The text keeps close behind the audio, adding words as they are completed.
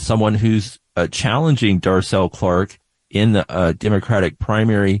someone who's challenging Darcel Clark in the Democratic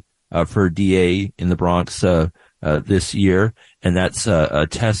primary for DA in the Bronx this year, and that's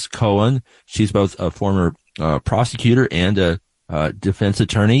Tess Cohen. She's both a former prosecutor and a defense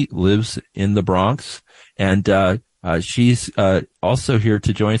attorney, lives in the Bronx, and she's also here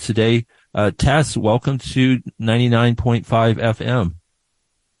to join us today. Tess, welcome to 99.5 FM.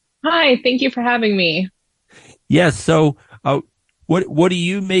 Hi, thank you for having me. Yes. So, what do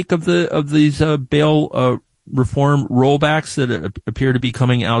you make of these bail reform rollbacks that appear to be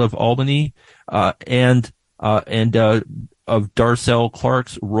coming out of Albany, and of Darcel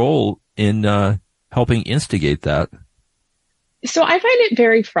Clark's role in helping instigate that? So I find it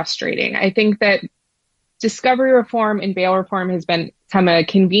very frustrating. I think that discovery reform and bail reform has become a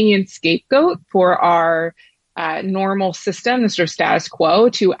convenient scapegoat for our normal system, the sort of status quo,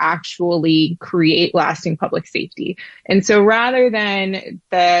 to actually create lasting public safety. And so rather than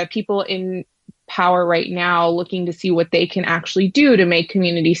the people in power right now looking to see what they can actually do to make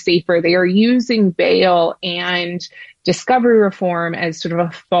communities safer, they are using bail and discovery reform as sort of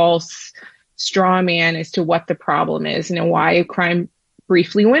a false straw man as to what the problem is and why crime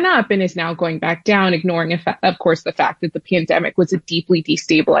briefly went up and is now going back down, ignoring, of course, the fact that the pandemic was a deeply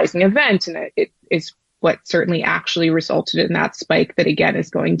destabilizing event, and it is what certainly actually resulted in that spike that, again, is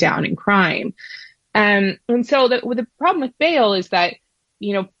going down in crime. And so the problem with bail is that,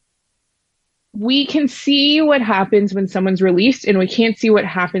 we can see what happens when someone's released, and we can't see what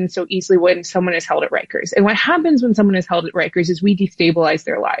happens so easily when someone is held at Rikers. And what happens when someone is held at Rikers is we destabilize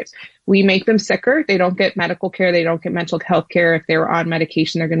their lives. We make them sicker. They don't get medical care. They don't get mental health care. If they're on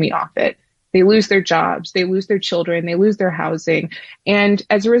medication, they're going to be off it. They lose their jobs. They lose their children. They lose their housing. And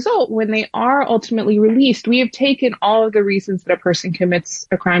as a result, when they are ultimately released, we have taken all of the reasons that a person commits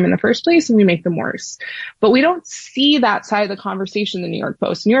a crime in the first place and we make them worse. But we don't see that side of the conversation in the New York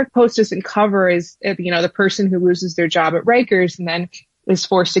Post. New York Post doesn't cover as, the person who loses their job at Rikers and then is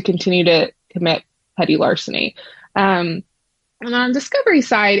forced to continue to commit petty larceny. And on the discovery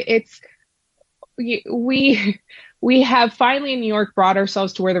side, we have finally in New York brought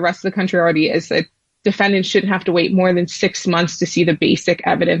ourselves to where the rest of the country already is, that defendants shouldn't have to wait more than 6 months to see the basic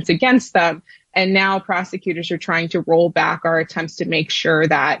evidence against them. And now prosecutors are trying to roll back our attempts to make sure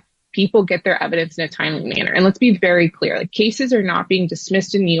that people get their evidence in a timely manner. And let's be very clear, cases are not being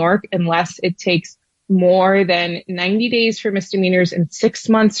dismissed in New York unless it takes more than 90 days for misdemeanors and 6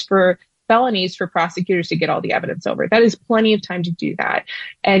 months for felonies for prosecutors to get all the evidence over. That is plenty of time to do that.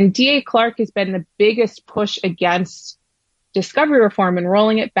 And DA Clark has been the biggest push against discovery reform and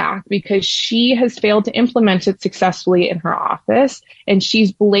rolling it back because she has failed to implement it successfully in her office. And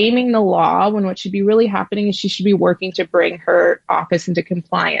she's blaming the law when what should be really happening is she should be working to bring her office into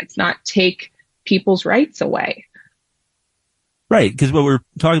compliance, not take people's rights away. Right, because what we're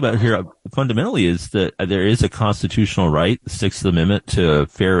talking about here fundamentally is that there is a constitutional right, the Sixth Amendment, to a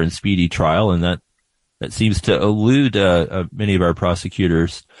fair and speedy trial, and that seems to elude many of our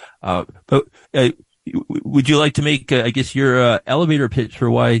prosecutors. But would you like to make, your elevator pitch for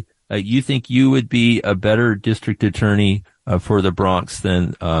why you think you would be a better district attorney for the Bronx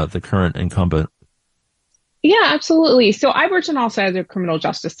than the current incumbent? Yeah, absolutely. So I worked on all sides of the criminal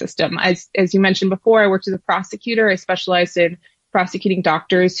justice system. As you mentioned before, I worked as a prosecutor. I specialized in prosecuting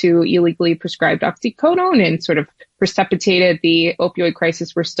doctors who illegally prescribed oxycodone and sort of precipitated the opioid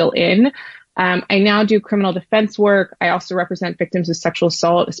crisis we're still in. I now do criminal defense work. I also represent victims of sexual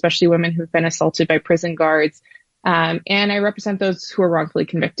assault, especially women who've been assaulted by prison guards. And I represent those who are wrongfully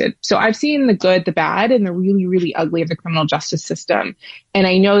convicted. So I've seen the good, the bad, and the really, really ugly of the criminal justice system. And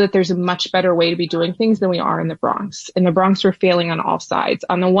I know that there's a much better way to be doing things than we are in the Bronx. In the Bronx, we're failing on all sides.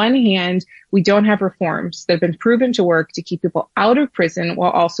 On the one hand, we don't have reforms that have been proven to work to keep people out of prison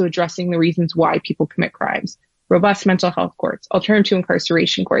while also addressing the reasons why people commit crimes. Robust mental health courts, alternative to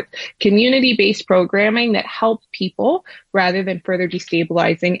incarceration courts, community-based programming that help people rather than further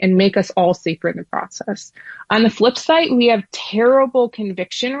destabilizing and make us all safer in the process. On the flip side, we have terrible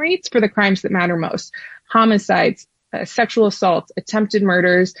conviction rates for the crimes that matter most. Homicides, sexual assaults, attempted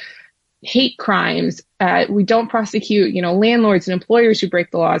murders, hate crimes. We don't prosecute, landlords and employers who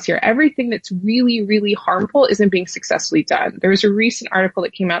break the laws here. Everything that's really, really harmful isn't being successfully done. There was a recent article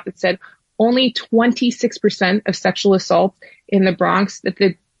that came out that said only 26% of sexual assaults in the Bronx that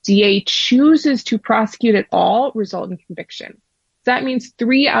the DA chooses to prosecute at all result in conviction. That means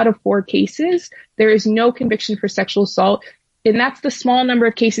 3 out of 4 cases, there is no conviction for sexual assault. And that's the small number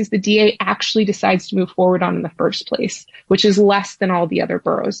of cases the DA actually decides to move forward on in the first place, which is less than all the other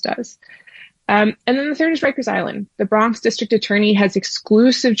boroughs does. And then the third is Rikers Island. The Bronx District Attorney has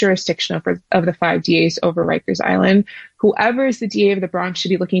exclusive jurisdiction of the 5 DAs over Rikers Island, whoever is the DA of the Bronx should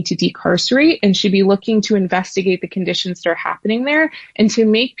be looking to decarcerate and should be looking to investigate the conditions that are happening there and to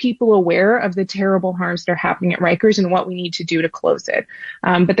make people aware of the terrible harms that are happening at Rikers and what we need to do to close it.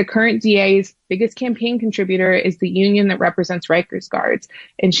 But the current DA's biggest campaign contributor is the union that represents Rikers guards.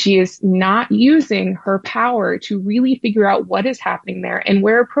 And she is not using her power to really figure out what is happening there and,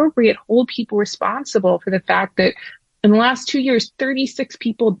 where appropriate, hold people responsible for the fact that in the last 2 years, 36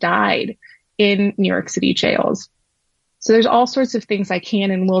 people died in New York City jails. So there's all sorts of things I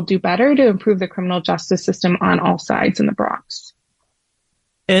can and will do better to improve the criminal justice system on all sides in the Bronx.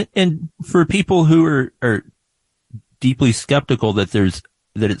 And for people who are deeply skeptical that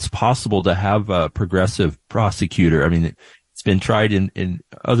it's possible to have a progressive prosecutor, I mean, it's been tried in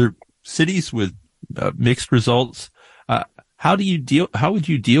other cities with mixed results. How would you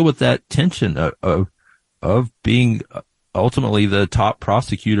deal with that tension of being ultimately the top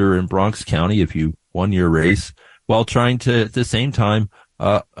prosecutor in Bronx County if you won your race, while trying to at the same time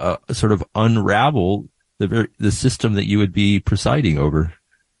sort of unravel the system that you would be presiding over?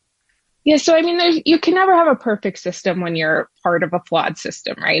 Yeah, so I mean, you can never have a perfect system when you're part of a flawed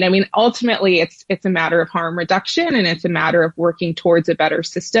system, right? I mean, ultimately, it's a matter of harm reduction, and it's a matter of working towards a better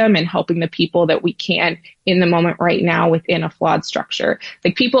system and helping the people that we can in the moment right now within a flawed structure.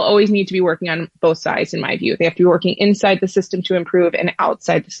 Like, people always need to be working on both sides, in my view. They have to be working inside the system to improve and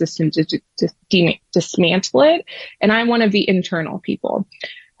outside the system to dismantle it. And I'm one of the internal people.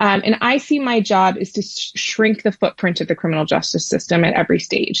 And I see my job is to shrink the footprint of the criminal justice system at every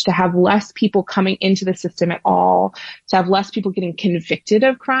stage, to have less people coming into the system at all, to have less people getting convicted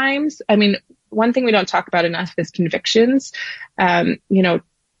of crimes. I mean, one thing we don't talk about enough is convictions. I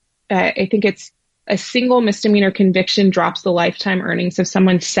think it's a single misdemeanor conviction drops the lifetime earnings of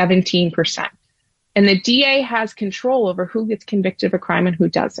someone 17%. And the DA has control over who gets convicted of a crime and who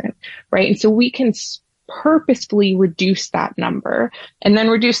doesn't, right? And so we can purposefully reduce that number and then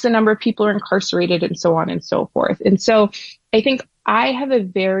reduce the number of people who are incarcerated and so on and so forth. And so I think I have a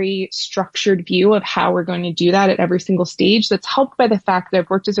very structured view of how we're going to do that at every single stage, that's helped by the fact that I've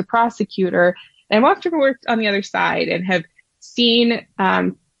worked as a prosecutor and I've often worked on the other side and have seen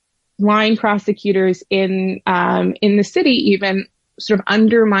line prosecutors in the city even sort of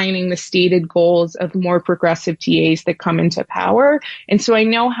undermining the stated goals of more progressive TAs that come into power. And so I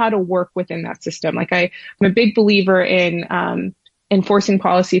know how to work within that system. Like, I'm a big believer in enforcing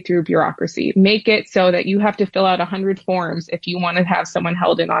policy through bureaucracy. Make it so that you have to fill out 100 forms if you want to have someone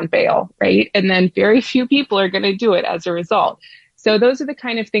held in on bail, right? And then very few people are going to do it as a result. So those are the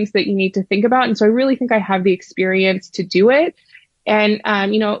kind of things that you need to think about. And so I really think I have the experience to do it. And,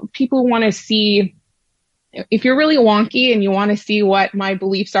 people want to see, if you're really wonky and you want to see what my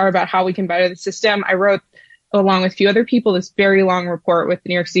beliefs are about how we can better the system, I wrote, along with a few other people, this very long report with the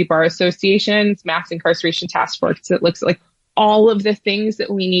New York City Bar Association's Mass Incarceration Task Force that looks at like all of the things that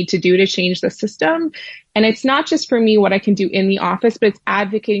we need to do to change the system. And it's not just for me what I can do in the office, but it's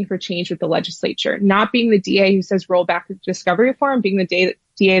advocating for change with the legislature, not being the DA who says roll back the discovery reform, being the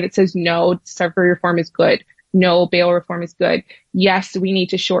DA that says no, discovery reform is good. No, bail reform is good. Yes, we need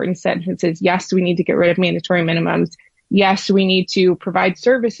to shorten sentences. Yes, we need to get rid of mandatory minimums. Yes, we need to provide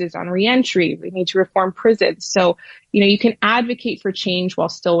services on reentry. We need to reform prisons. So, you can advocate for change while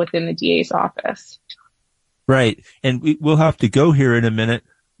still within the DA's office. Right. And we'll have to go here in a minute.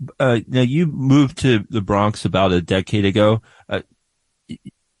 Now, you moved to the Bronx about a decade ago.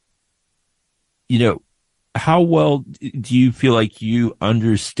 How well do you feel like you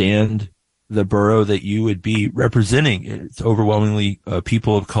understand the borough that you would be representing? It's overwhelmingly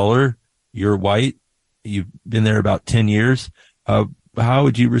people of color. You're white. You've been there about 10 years. How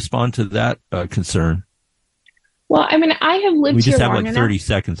would you respond to that concern? Well, I mean, I have lived here long enough. We just have like 30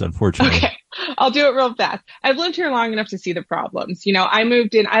 seconds, unfortunately. Okay, I'll do it real fast. I've lived here long enough to see the problems. I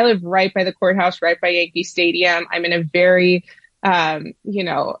moved in, I live right by the courthouse, right by Yankee Stadium. I'm in a very, I'm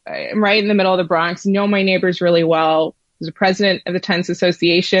right in the middle of the Bronx, know my neighbors really well. I was the president of the Tenants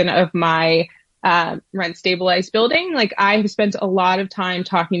Association of my rent stabilized building. Like, I have spent a lot of time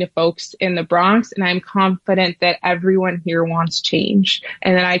talking to folks in the Bronx, and I'm confident that everyone here wants change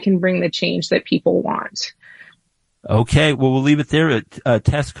and that I can bring the change that people want. Okay. Well, we'll leave it there.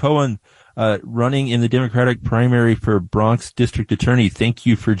 Tess Cohen, running in the Democratic primary for Bronx District Attorney. Thank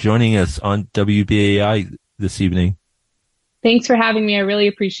you for joining us on WBAI this evening. Thanks for having me. I really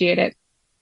appreciate it.